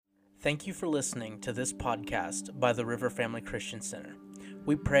Thank you for listening to this podcast by the River Family Christian Center.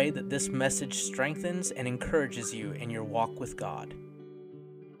 We pray that this message strengthens and encourages you in your walk with God.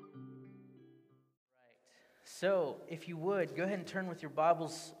 So, if you would, go ahead and turn with your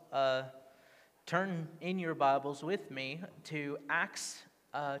Bibles, turn in your Bibles with me to Acts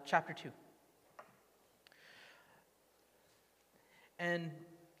chapter 2. And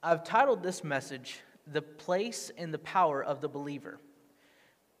I've titled this message, The Place and the Power of the Believer.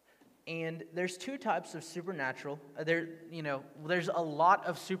 And there's two types of supernatural. There's a lot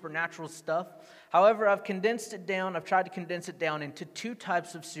of supernatural stuff. However, I've tried to condense it down into two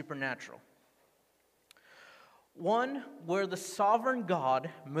types of supernatural. One, where the sovereign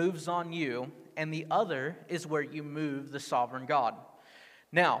God moves on you, and the other is where you move the sovereign God.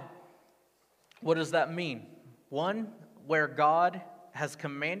 Now, what does that mean? One, where God has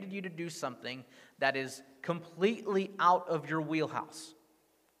commanded you to do something that is completely out of your wheelhouse,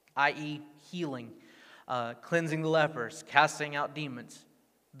 i.e. healing, cleansing the lepers, casting out demons.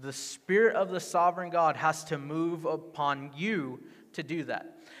 The Spirit of the sovereign God has to move upon you to do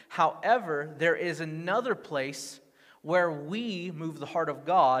that. However, there is another place where we move the heart of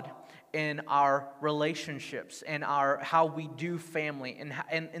God in our relationships and how we do family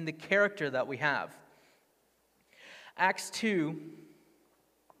and in the character that we have. Acts 2,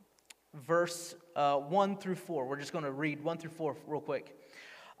 verse 1 through 4. We're just going to read 1 through 4 real quick.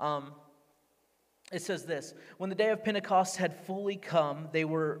 It says this: When the day of Pentecost had fully come, they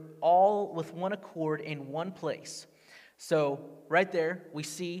were all with one accord in one place. So right there, we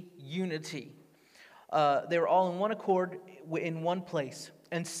see unity. They were all in one accord in one place.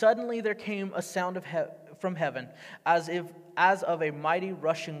 And suddenly there came a sound from heaven, as of a mighty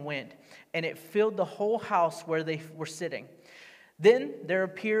rushing wind, and it filled the whole house where they were sitting. Then there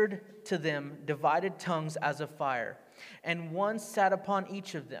appeared to them divided tongues as of fire, and one sat upon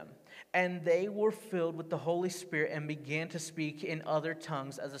each of them. And they were filled with the Holy Spirit and began to speak in other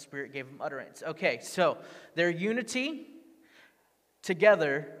tongues as the Spirit gave them utterance. Okay, so their unity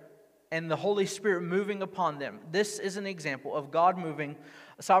together and the Holy Spirit moving upon them. This is an example of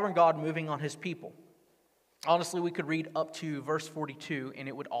sovereign God moving on His people. Honestly, we could read up to verse 42 and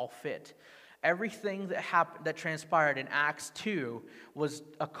it would all fit. Everything that transpired in Acts 2 was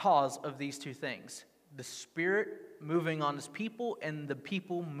a cause of these two things: the Spirit moving on His people and the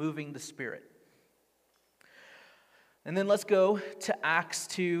people moving the Spirit. And then let's go to Acts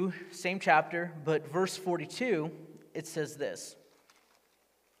 2, same chapter, but verse 42, it says this.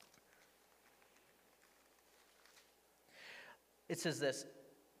 It says this.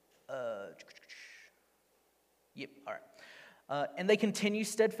 All right. And they continue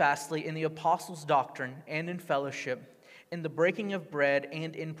steadfastly in the apostles' doctrine and in fellowship, in the breaking of bread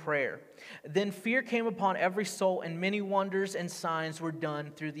and in prayer. Then fear came upon every soul, and many wonders and signs were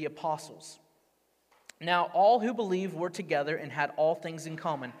done through the apostles. Now all who believed were together and had all things in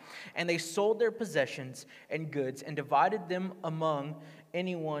common, and they sold their possessions and goods and divided them among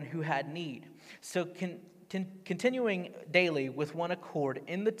anyone who had need. So continuing daily with one accord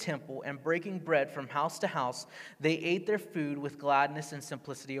in the temple and breaking bread from house to house, they ate their food with gladness and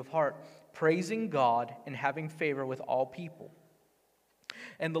simplicity of heart, praising God and having favor with all people.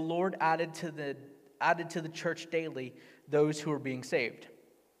 And the Lord added to the church daily those who were being saved.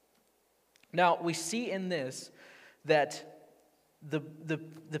 Now we see in this that the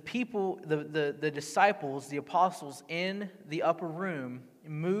people, the disciples, the apostles in the upper room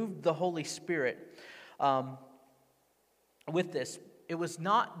moved the Holy Spirit with this. It was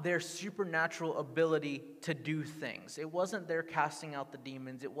not their supernatural ability to do things. It wasn't their casting out the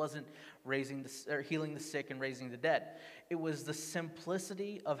demons. It wasn't healing the sick and raising the dead. It was the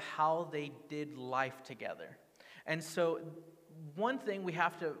simplicity of how they did life together. And so, one thing we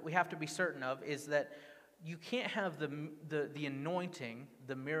have to be certain of is that you can't have the anointing,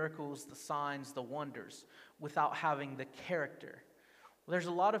 the miracles, the signs, the wonders, without having the character. There's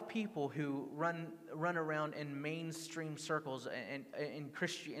a lot of people who run around in mainstream circles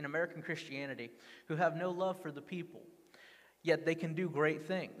in American Christianity who have no love for the people, yet they can do great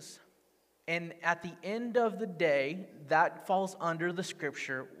things. And at the end of the day, that falls under the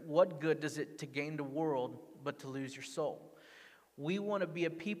scripture, what good does it to gain the world but to lose your soul? We want to be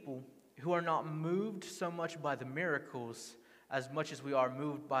a people who are not moved so much by the miracles as much as we are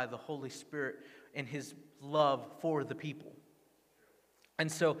moved by the Holy Spirit and His love for the people.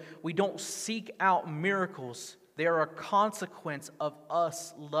 And so we don't seek out miracles. They are a consequence of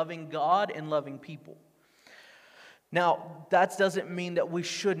us loving God and loving people. Now, that doesn't mean that we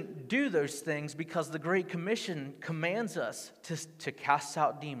shouldn't do those things, because the Great Commission commands us to cast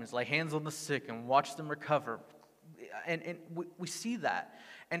out demons, lay hands on the sick, and watch them recover. And we see that.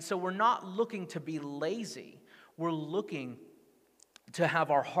 And so we're not looking to be lazy. We're looking to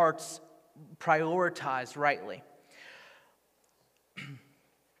have our hearts prioritized rightly.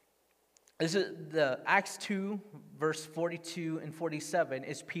 This is the Acts 2, verse 42 and 47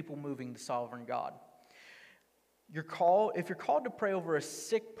 is people moving the sovereign God. If you're called to pray over a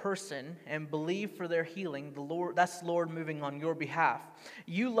sick person and believe for their healing, that's the Lord moving on your behalf.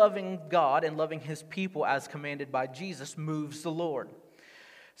 You loving God and loving his people as commanded by Jesus moves the Lord.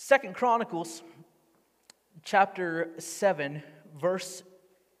 2 Chronicles chapter 7, verse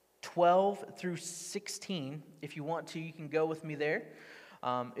 12 through 16. If you want to, you can go with me there.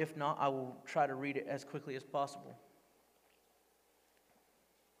 If not, I will try to read it as quickly as possible.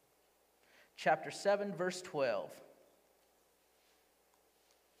 Chapter 7, verse 12.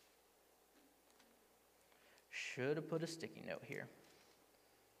 Should have put a sticky note here.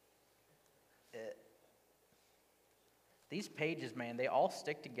 These pages, man, they all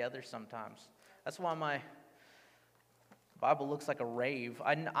stick together sometimes. That's why my Bible looks like a rave.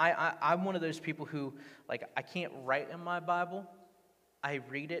 I'm one of those people who, like, I can't write in my Bible. I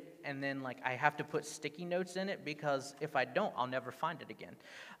read it, and then I have to put sticky notes in it, because if I don't, I'll never find it again.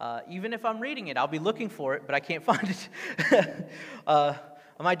 Even if I'm reading it, I'll be looking for it, but I can't find it.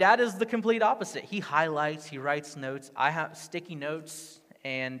 My dad is the complete opposite. He highlights, he writes notes. I have sticky notes,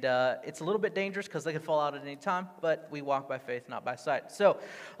 and it's a little bit dangerous because they can fall out at any time, but we walk by faith, not by sight. So,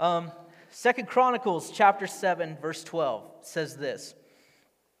 2 Chronicles chapter 7, verse 12 says this.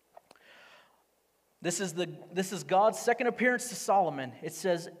 This is God's second appearance to Solomon. It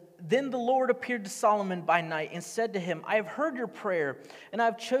says, "Then the Lord appeared to Solomon by night and said to him, I have heard your prayer, and I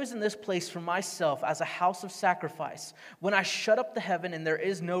have chosen this place for myself as a house of sacrifice. When I shut up the heaven and there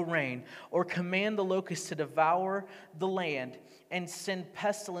is no rain, or command the locusts to devour the land, and send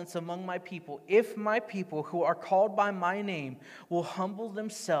pestilence among my people, if my people who are called by my name will humble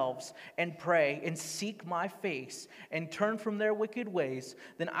themselves and pray and seek my face and turn from their wicked ways,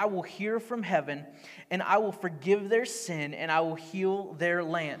 then I will hear from heaven and I will forgive their sin and I will heal their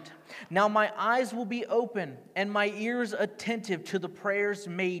land. Now my eyes will be open and my ears attentive to the prayers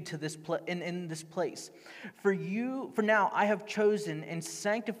made to this in this place. For now I have chosen and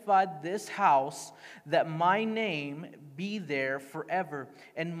sanctified this house, that my name be there forever,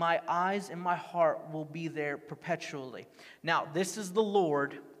 and my eyes and my heart will be there perpetually." Now this is the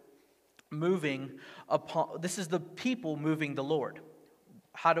Lord moving upon. This is the people moving the Lord.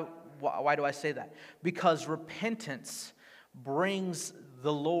 Why do I say that? Because repentance brings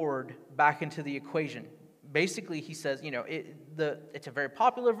the Lord back into the equation. Basically, he says, it's a very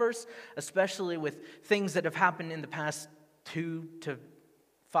popular verse, especially with things that have happened in the past 2 to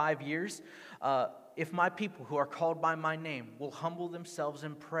 5 years. If my people who are called by my name will humble themselves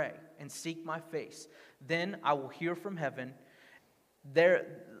and pray and seek my face, then I will hear from heaven.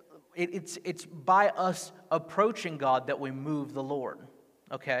 It's by us approaching God that we move the Lord.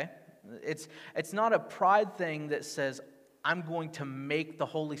 Okay? It's not a pride thing that says, I'm going to make the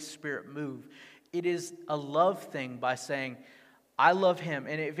Holy Spirit move. It is a love thing by saying, I love him,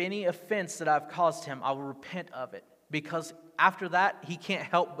 and if any offense that I've caused him, I will repent of it. Because after that, he can't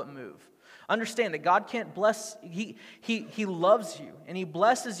help but move. Understand that God can't bless, he loves you, and he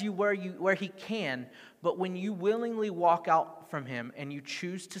blesses you where he can, but when you willingly walk out from him and you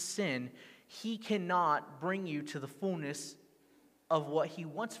choose to sin, he cannot bring you to the fullness of what he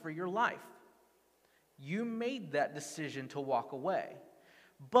wants for your life. You made that decision to walk away,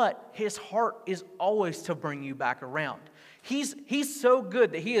 but his heart is always to bring you back around. He's so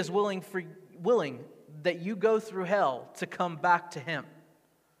good that he is willing that you go through hell to come back to him.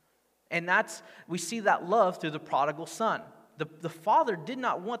 And we see that love through the prodigal son. The father did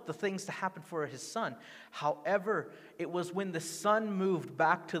not want the things to happen for his son. However, it was when the son moved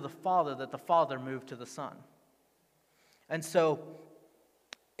back to the father that the father moved to the son. And so,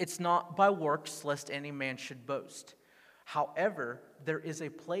 it's not by works, lest any man should boast. However, there is a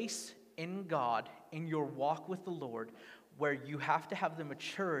place in God, in your walk with the Lord, where you have to have the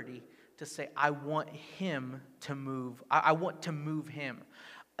maturity to say, I want him to move. I want to move him.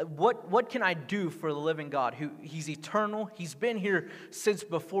 What can I do for the living God? He's eternal. He's been here since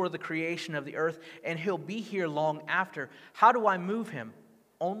before the creation of the earth, and he'll be here long after. How do I move him?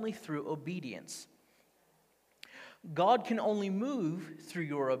 Only through obedience. God can only move through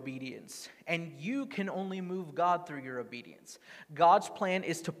your obedience, and you can only move God through your obedience. God's plan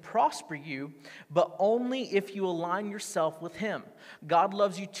is to prosper you, but only if you align yourself with him. God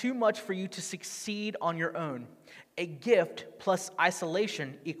loves you too much for you to succeed on your own. A gift plus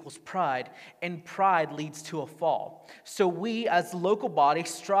isolation equals pride, and pride leads to a fall. So we, as the local body,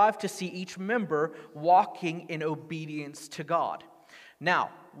 strive to see each member walking in obedience to God. Now,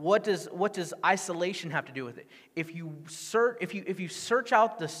 what does isolation have to do with it? If you search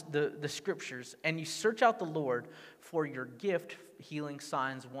out the scriptures and you search out the Lord for your gift, healing,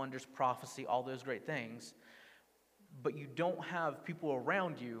 signs, wonders, prophecy, all those great things, but you don't have people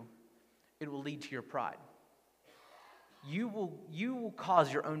around you, it will lead to your pride. You will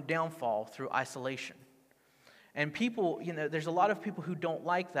cause your own downfall through isolation. And people, there's a lot of people who don't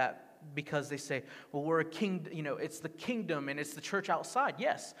like that because they say, well, we're a king, it's the kingdom and it's the church outside.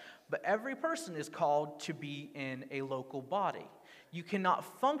 Yes, but every person is called to be in a local body. You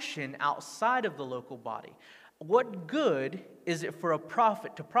cannot function outside of the local body. What good is it for a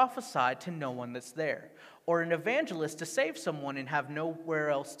prophet to prophesy to no one that's there? Or an evangelist to save someone and have nowhere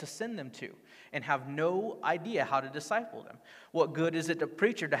else to send them to and have no idea how to disciple them? What good is it a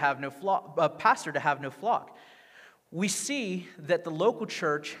preacher to have no flock, a pastor to have no flock? We see that the local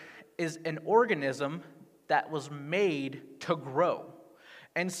church is an organism that was made to grow.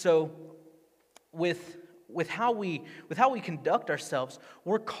 And so with how we conduct ourselves,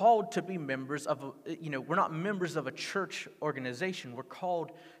 we're called to be members of we're not members of a church organization. We're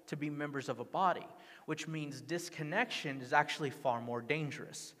called to be members of a body, which means disconnection is actually far more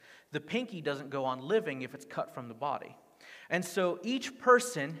dangerous. The pinky doesn't go on living if it's cut from the body. And so each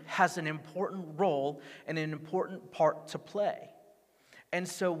person has an important role and an important part to play. And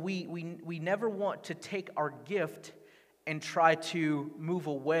so we never want to take our gift and try to move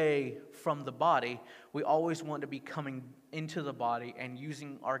away from the body. We always want to be coming into the body and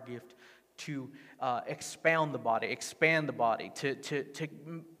using our gift to expand the body, to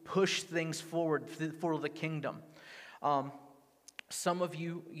push things forward for the kingdom. Some of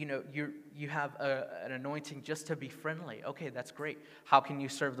you, you have an anointing just to be friendly. Okay, that's great. How can you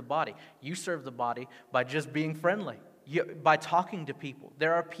serve the body? You serve the body by just being friendly. By talking to people.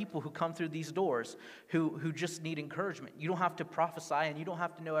 There are people who come through these doors who just need encouragement. You don't have to prophesy and you don't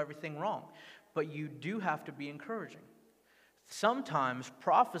have to know everything wrong, but you do have to be encouraging. Sometimes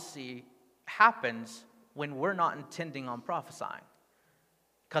prophecy happens when we're not intending on prophesying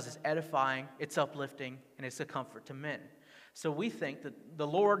because it's edifying, it's uplifting, and it's a comfort to men. So we think that the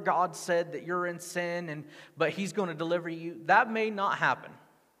Lord God said that you're in sin, but He's going to deliver you. That may not happen.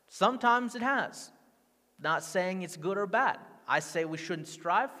 Sometimes it has. Not saying it's good or bad. I say we shouldn't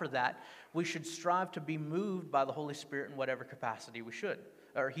strive for that. We should strive to be moved by the Holy Spirit in whatever capacity we should,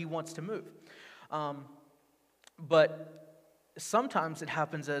 or He wants to move. But sometimes it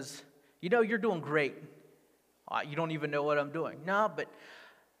happens as, you're doing great. You don't even know what I'm doing. No, but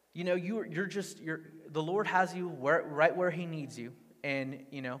the Lord has you right where He needs you, and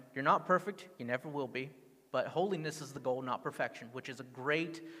you're not perfect. You never will be. But holiness is the goal, not perfection, which is a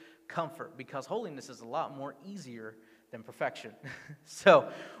great comfort, because holiness is a lot more easier than perfection. So,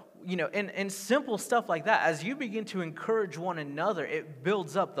 and simple stuff like that, as you begin to encourage one another, it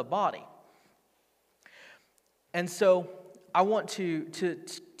builds up the body. And so I want to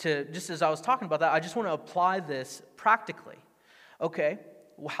just as I was talking about that, I just want to apply this practically. Okay,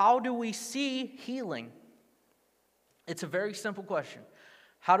 how do we see healing? It's a very simple question.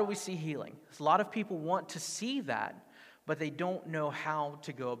 How do we see healing? A lot of people want to see that, but they don't know how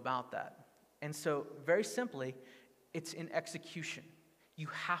to go about that. And so, very simply, it's in execution. You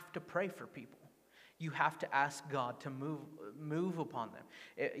have to pray for people. You have to ask God to move upon them.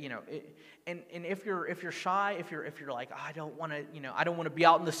 And if you're shy, if you're like, I don't want to be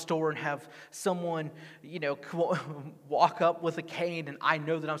out in the store and have someone walk up with a cane and I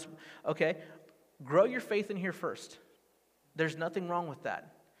know that I'm okay. Grow your faith in here first. There's nothing wrong with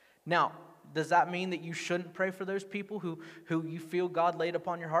that. Now, does that mean that you shouldn't pray for those people who you feel God laid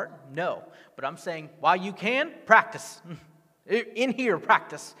upon your heart? No. But I'm saying, while you can, practice. In here,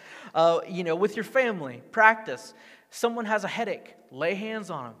 practice. With your family, practice. Someone has a headache, lay hands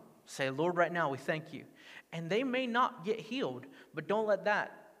on them. Say, Lord, right now, we thank you. And they may not get healed, but don't let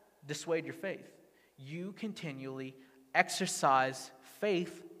that dissuade your faith. You continually exercise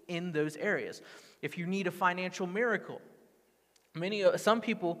faith in those areas. If you need a financial miracle, some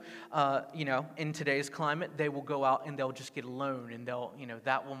people, in today's climate, they will go out and they'll just get a loan, and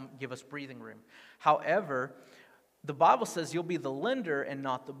that will give us breathing room. However, the Bible says you'll be the lender and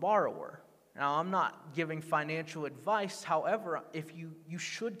not the borrower. Now, I'm not giving financial advice. However, if you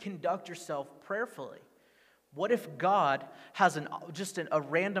should conduct yourself prayerfully. What if God has a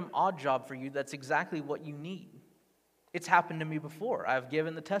random odd job for you that's exactly what you need? It's happened to me before. I've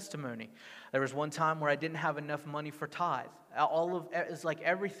given the testimony. There was one time where I didn't have enough money for tithe. It's like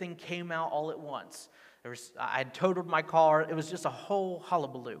everything came out all at once. I had totaled my car. It was just a whole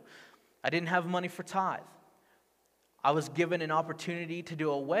hullabaloo. I didn't have money for tithe. I was given an opportunity to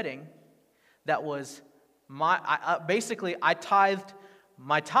do a wedding that was I tithed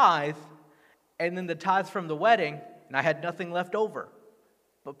my tithe, and then the tithe from the wedding, and I had nothing left over.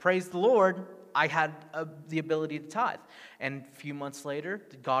 But praise the Lord, I had the ability to tithe. And a few months later,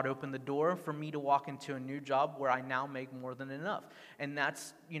 God opened the door for me to walk into a new job where I now make more than enough. And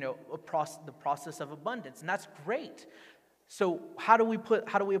that's, the process of abundance. And that's great. So how do we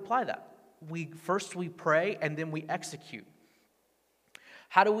apply that? First we pray and then we execute.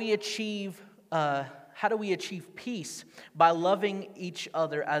 How do we achieve peace? By loving each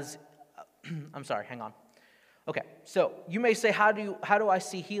other as I'm sorry, hang on. Okay, so you may say, how do I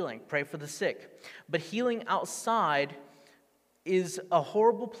see healing? Pray for the sick. But healing outside is a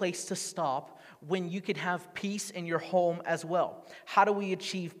horrible place to stop when you could have peace in your home as well. How do we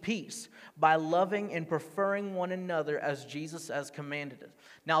achieve peace? By loving and preferring one another as Jesus has commanded us.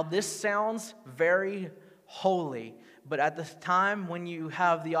 Now, this sounds very holy, but at the time when you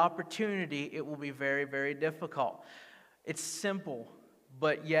have the opportunity, it will be very, very difficult. It's simple,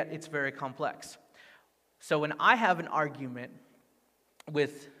 but yet it's very complex. So when I have an argument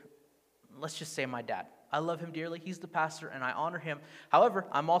with, let's just say my dad, I love him dearly, he's the pastor, and I honor him. However,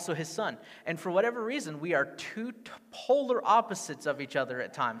 I'm also his son. And for whatever reason, we are two polar opposites of each other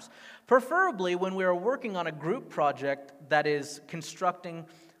at times. Preferably when we are working on a group project that is constructing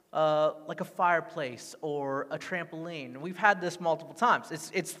like a fireplace or a trampoline. We've had this multiple times.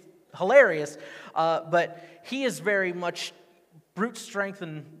 It's hilarious, but he is very much brute strength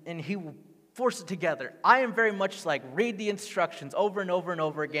and he will force it together. I am very much like read the instructions over and over and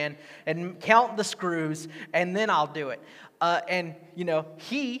over again and count the screws and then I'll do it. And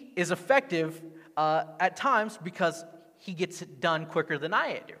he is effective at times because he gets it done quicker than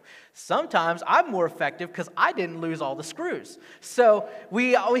I do. Sometimes I'm more effective because I didn't lose all the screws. So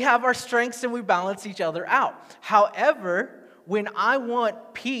we have our strengths and we balance each other out. However, when I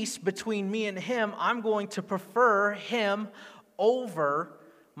want peace between me and him, I'm going to prefer him over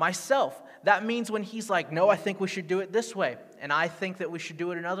myself. That means when he's like, no, I think we should do it this way, and I think that we should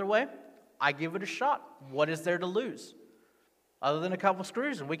do it another way, I give it a shot. What is there to lose? Other than a couple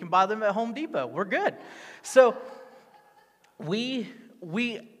screws, and we can buy them at Home Depot. We're good. So we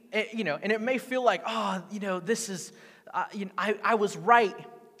and it may feel like, this is, I was right.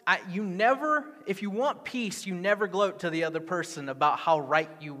 If you want peace, you never gloat to the other person about how right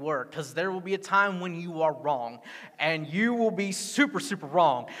you were, because there will be a time when you are wrong, and you will be super, super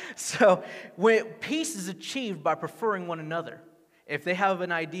wrong. So when peace is achieved by preferring one another. If they have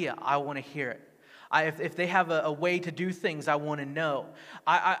an idea, I want to hear it. If they have a way to do things, I want to know.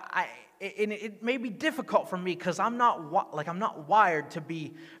 And it may be difficult for me because I'm not wired to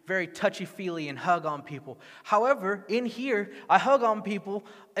be very touchy-feely and hug on people. However, in here, I hug on people.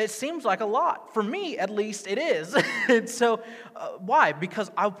 It seems like a lot. For me, at least, it is. And so, why? Because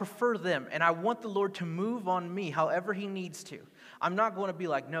I prefer them, and I want the Lord to move on me however He needs to. I'm not going to be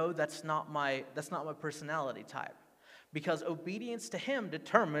like, no, that's not my personality type, because obedience to Him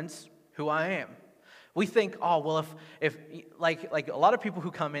determines who I am. We think, if like a lot of people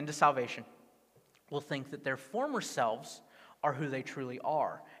who come into salvation will think that their former selves are who they truly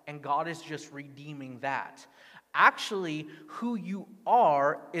are, and God is just redeeming that. Actually, who you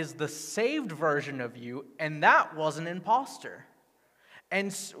are is the saved version of you, and that was an imposter.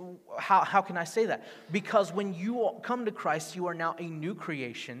 And so how can I say that? Because when you come to Christ, you are now a new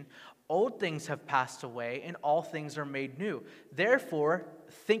creation. Old things have passed away, and all things are made new. Therefore,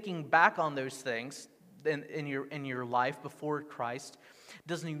 thinking back on those things in your life before Christ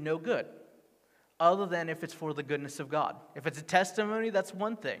doesn't even no good, other than if it's for the goodness of God. If it's a testimony, that's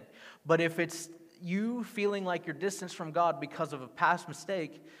one thing. But if it's you feeling like you're distanced from God because of a past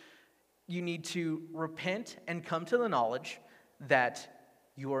mistake, you need to repent and come to the knowledge that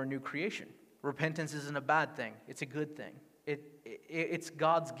you are a new creation. Repentance isn't a bad thing. It's a good thing. It's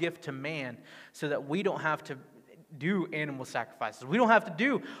God's gift to man so that we don't have to do animal sacrifices. We don't have to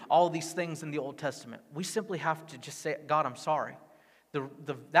do all these things in the Old Testament. We simply have to just say, God, I'm sorry.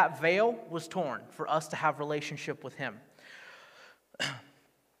 That veil was torn for us to have relationship with Him.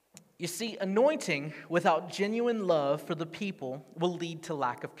 You see, anointing without genuine love for the people will lead to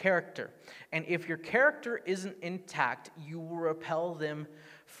lack of character. And if your character isn't intact, you will repel them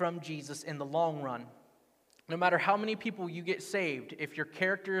from Jesus in the long run. No matter how many people you get saved, if your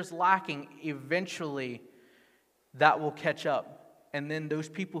character is lacking, eventually that will catch up. And then those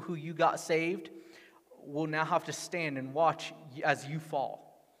people who you got saved will now have to stand and watch as you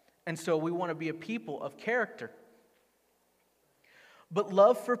fall. And so we want to be a people of character. But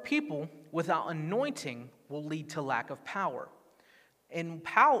love for people without anointing will lead to lack of power. And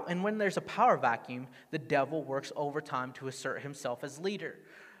when there's a power vacuum, the devil works overtime to assert himself as leader.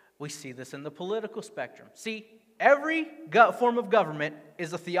 We see this in the political spectrum. See, Every form of government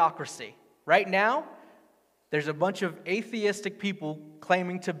is a theocracy. Right now, there's a bunch of atheistic people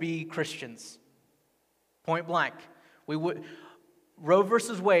claiming to be Christians. Point blank. Roe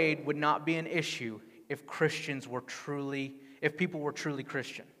versus Wade would not be an issue if people were truly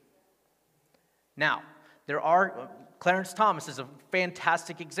Christian. Now, Clarence Thomas is a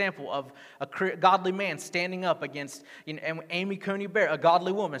fantastic example of a godly man standing up against, and Amy Coney Barrett, a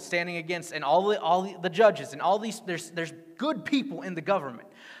godly woman standing against, and all the judges, and all these, there's good people in the government.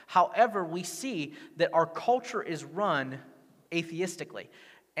 However, we see that our culture is run atheistically.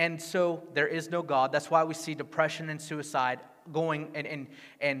 And so there is no God. That's why we see depression and suicide going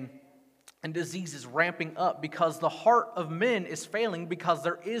and diseases ramping up, because the heart of men is failing because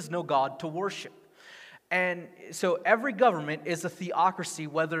there is no God to worship. And so every government is a theocracy,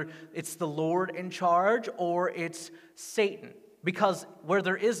 whether it's the Lord in charge or it's Satan, because where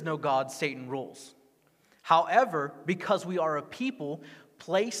there is no God, Satan rules. However, because we are a people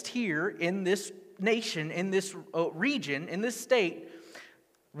placed here in this nation, in this region, in this state,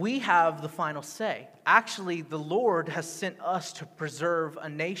 we have the final say. Actually, the Lord has sent us to preserve a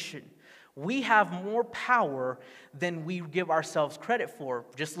nation. We have more power than we give ourselves credit for.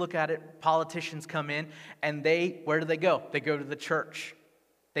 Just look at it. Politicians come in, and where do they go? They go to the church.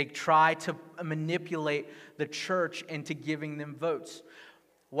 They try to manipulate the church into giving them votes.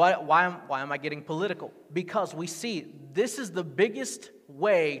 Why am I getting political? Because we see this is the biggest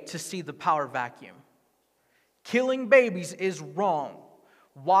way to see the power vacuum. Killing babies is wrong.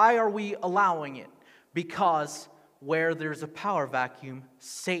 Why are we allowing it? Because where there's a power vacuum,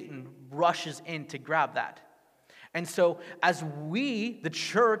 Satan rushes in to grab that. And so as we, the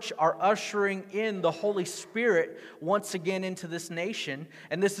church, are ushering in the Holy Spirit once again into this nation,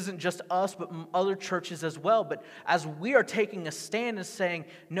 and this isn't just us, but other churches as well, but as we are taking a stand and saying,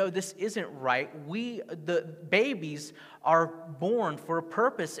 no, this isn't right, the babies are born for a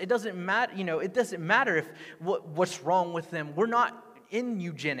purpose. It doesn't matter, it doesn't matter if what's wrong with them. We're not in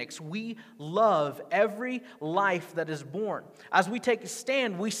eugenics. We love every life that is born. As we take a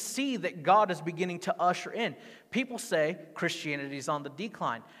stand, we see that God is beginning to usher in. People say Christianity is on the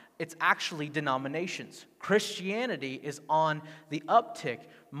decline. It's actually denominations. Christianity is on the uptick.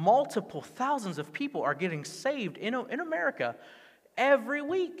 Multiple thousands of people are getting saved in America every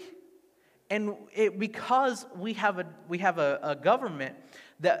week. And because we have a government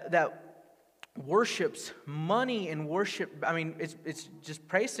that worships money and worship, it's just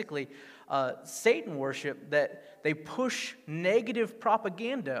basically Satan worship, that they push negative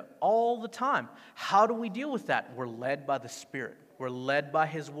propaganda all the time. How do we deal with that? We're led by the Spirit. We're led by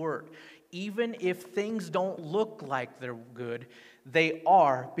His Word. Even if things don't look like they're good, they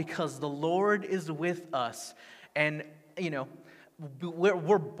are, because the Lord is with us. And,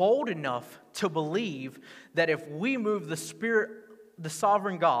 we're bold enough to believe that if we move the Spirit, the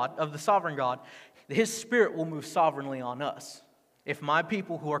sovereign God, His Spirit will move sovereignly on us. If my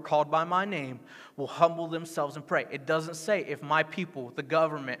people who are called by my name will humble themselves and pray. It doesn't say if my people, the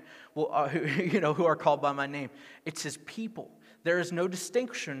government, who are called by my name. It's His people. There is no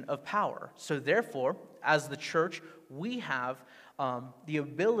distinction of power. So therefore, as the church, we have the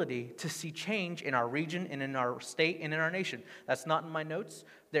ability to see change in our region and in our state and in our nation. That's not in my notes.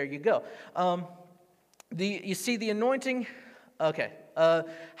 There you go. You see the anointing. Okay,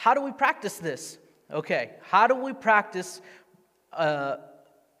 how do we practice this? Okay, how do we practice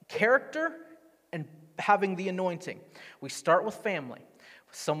character and having the anointing? We start with family.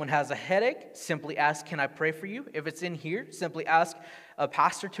 If someone has a headache, simply ask, can I pray for you? If it's in here, simply ask a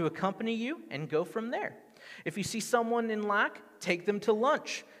pastor to accompany you and go from there. If you see someone in lack, take them to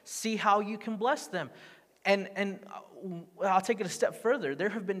lunch. See how you can bless them. And I'll take it a step further. There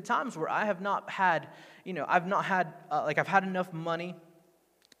have been times where I have not had, I've had enough money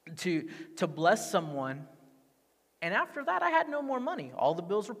to bless someone, and after that I had no more money. All the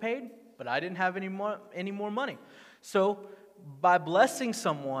bills were paid, but I didn't have any more money. So by blessing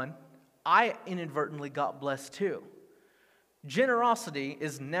someone, I inadvertently got blessed too. Generosity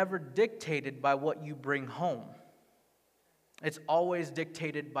is never dictated by what you bring home. It's always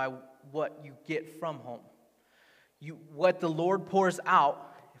dictated by what you get from home. What the Lord pours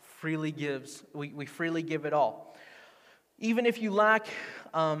out, freely gives. We freely give it all. Even if you lack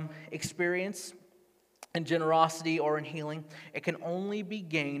experience in generosity or in healing, it can only be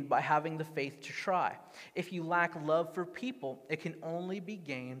gained by having the faith to try. If you lack love for people, it can only be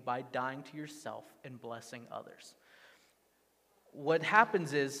gained by dying to yourself and blessing others. What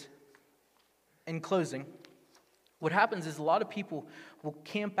happens is, in closing, what happens is a lot of people will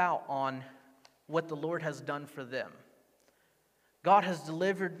camp out on what the Lord has done for them. God has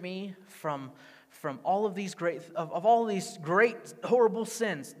delivered me from from all of these of all these great, horrible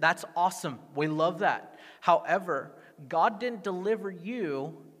sins. That's awesome. We love that. However, God didn't deliver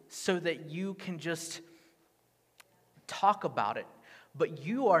you so that you can just talk about it, but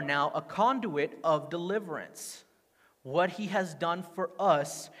you are now a conduit of deliverance. What He has done for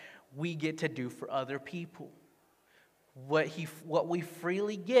us, we get to do for other people. What we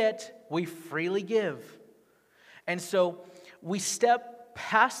freely get, we freely give. And so we step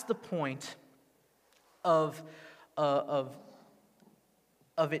past the point of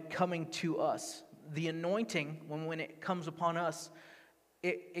it coming to us. The anointing, when it comes upon us,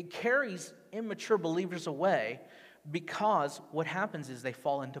 it carries immature believers away, because what happens is they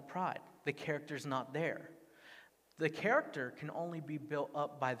fall into pride. The character's not there. The character can only be built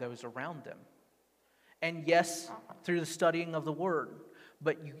up by those around them. And yes, through the studying of the Word,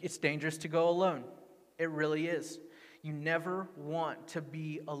 but it's dangerous to go alone. It really is. You never want to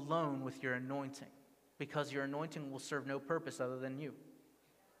be alone with your anointing, because your anointing will serve no purpose other than you.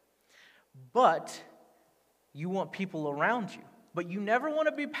 But you want people around you, but you never want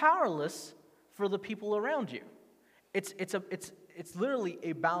to be powerless for the people around you. It's literally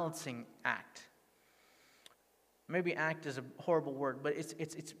a balancing act. Maybe act is a horrible word, but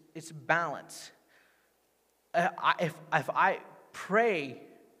it's balance. If I pray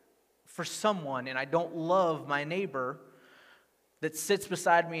for someone and I don't love my neighbor that sits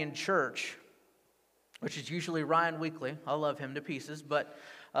beside me in church, which is usually Ryan Weekly. I love him to pieces, but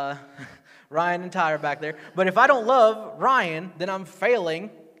Ryan and Tyler back there. But if I don't love Ryan, then I'm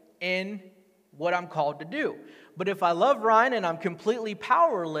failing in what I'm called to do. But if I love Ryan and I'm completely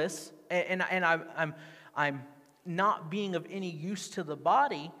powerless and I'm not being of any use to the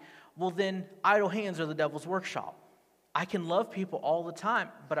body, well then idle hands are the devil's workshop. I can love people all the time,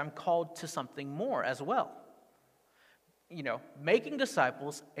 but I'm called to something more as well. Making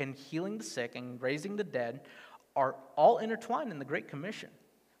disciples and healing the sick and raising the dead are all intertwined in the Great Commission.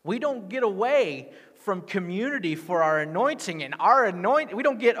 We don't get away from community for our anointing, and we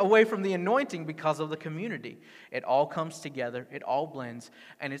don't get away from the anointing because of the community. It all comes together, it all blends,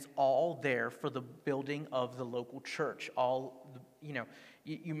 and it's all there for the building of the local church.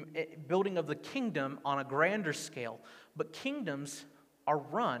 Building of the kingdom on a grander scale. But kingdoms are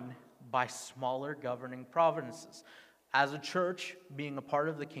run by smaller governing provinces. As a church, being a part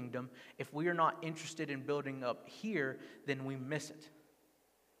of the kingdom, if we are not interested in building up here, then we miss it.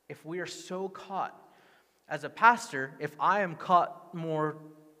 If we are so caught, as a pastor, if I am caught more,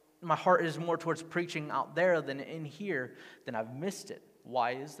 my heart is more towards preaching out there than in here, then I've missed it.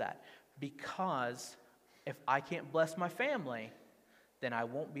 Why is that? Because if I can't bless my family, then I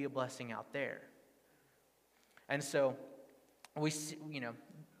won't be a blessing out there. And so we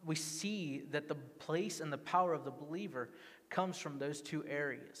see that the place and the power of the believer comes from those two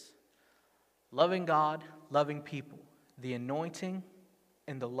areas. Loving God, loving people, the anointing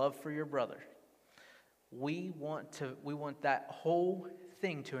and the love for your brother. We want that whole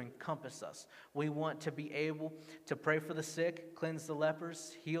thing to encompass us. We want to be able to pray for the sick, cleanse the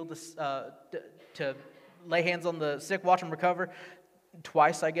lepers, heal to lay hands on the sick, watch them recover.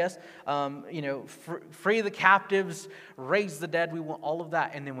 Twice, I guess. Free the captives, raise the dead. We want all of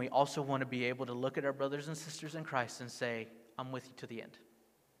that. And then we also want to be able to look at our brothers and sisters in Christ and say, I'm with you to the end.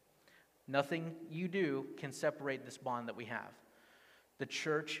 Nothing you do can separate this bond that we have. The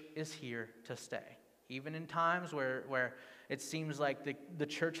church is here to stay. Even in times where it seems like the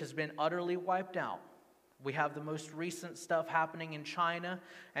church has been utterly wiped out. We have the most recent stuff happening in China,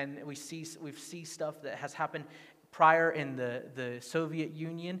 and we see stuff that has happened prior in the Soviet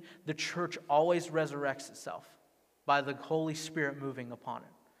Union. The church always resurrects itself by the Holy Spirit moving upon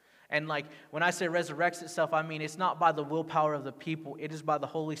it. And when I say resurrects itself, I mean it's not by the willpower of the people. It is by the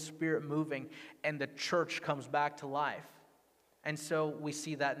Holy Spirit moving, and the church comes back to life. And so we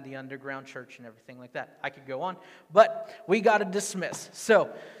see that in the underground church and everything like that. I could go on, but we got to dismiss.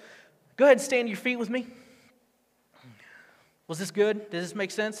 So go ahead and stand to your feet with me. Was this good? Does this make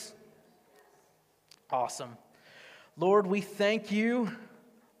sense? Awesome. Lord, we thank you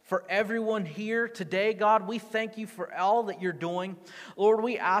for everyone here today. God, we thank you for all that you're doing. Lord,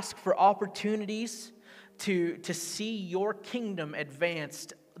 we ask for opportunities to see your kingdom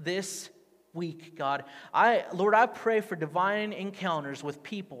advanced this week, God. Lord, I pray for divine encounters with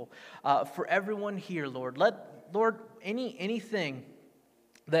people, for everyone here, Lord. Lord, anything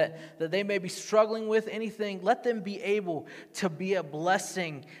that they may be struggling with, anything, let them be able to be a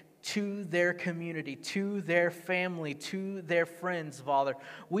blessing to their community, to their family, to their friends, Father.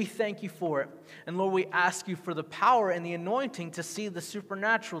 We thank you for it. And Lord, we ask you for the power and the anointing to see the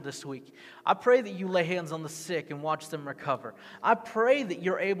supernatural this week. I pray that you lay hands on the sick and watch them recover. I pray that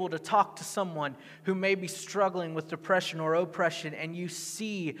you're able to talk to someone who may be struggling with depression or oppression, and you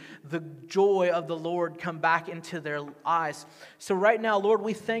see the joy of the Lord come back into their eyes. So right now, Lord,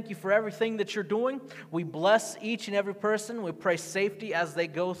 we thank you for everything that you're doing. We bless each and every person. We pray safety as they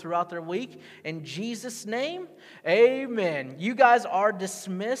go throughout their week. In Jesus' name, amen. You guys are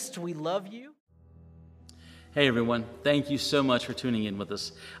dismissed. We love you. Hey everyone, thank you so much for tuning in with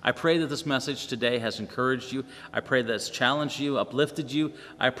us. I pray that this message today has encouraged you. I pray that it's challenged you, uplifted you.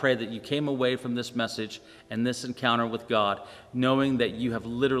 I pray that you came away from this message and this encounter with God knowing that you have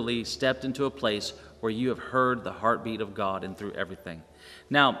literally stepped into a place where you have heard the heartbeat of God and through everything.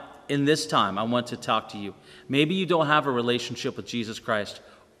 Now, in this time, I want to talk to you. Maybe you don't have a relationship with Jesus Christ,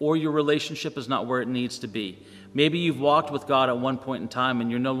 or your relationship is not where it needs to be. Maybe you've walked with God at one point in time and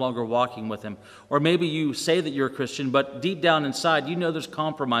you're no longer walking with Him. Or maybe you say that you're a Christian, but deep down inside, you know there's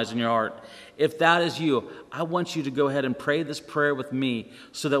compromise in your heart. If that is you, I want you to go ahead and pray this prayer with me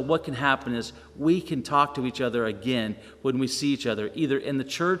so that what can happen is we can talk to each other again when we see each other, either in the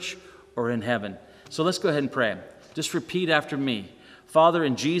church or in heaven. So let's go ahead and pray. Just repeat after me. Father,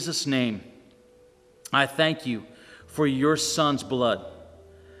 in Jesus' name, I thank you for your Son's blood.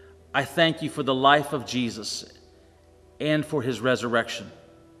 I thank you for the life of Jesus and for his resurrection.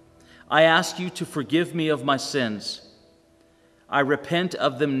 I ask you to forgive me of my sins. I repent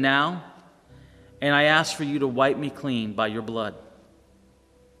of them now, and I ask for you to wipe me clean by your blood.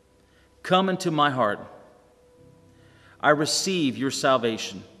 Come into my heart. I receive your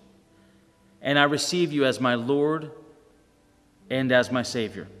salvation, and I receive you as my Lord and as my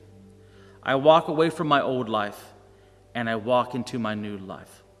Savior. I walk away from my old life, and I walk into my new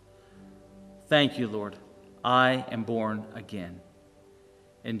life. Thank you, Lord. I am born again.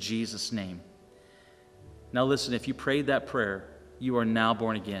 In Jesus' name. Now listen, if you prayed that prayer, you are now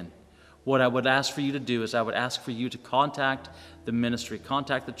born again. What I would ask for you to do is I would ask for you to contact the ministry,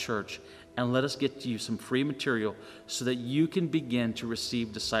 contact the church, and let us get you some free material so that you can begin to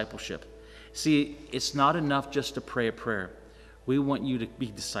receive discipleship. See, it's not enough just to pray a prayer. We want you to be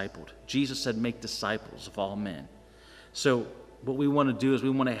discipled. Jesus said, make disciples of all men. So what we want to do is we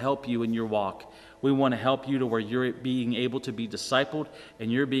want to help you in your walk. We want to help you to where you're being able to be discipled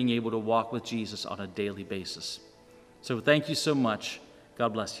and you're being able to walk with Jesus on a daily basis. So thank you so much.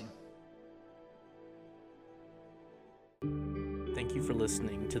 God bless you. Thank you for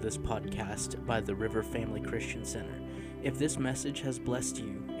listening to this podcast by the River Family Christian Center. If this message has blessed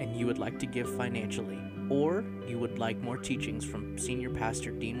you and you would like to give financially, or you would like more teachings from Senior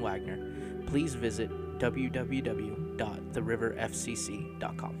Pastor Dean Wagner, please visit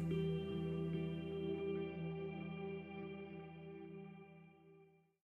www.theriverfcc.com.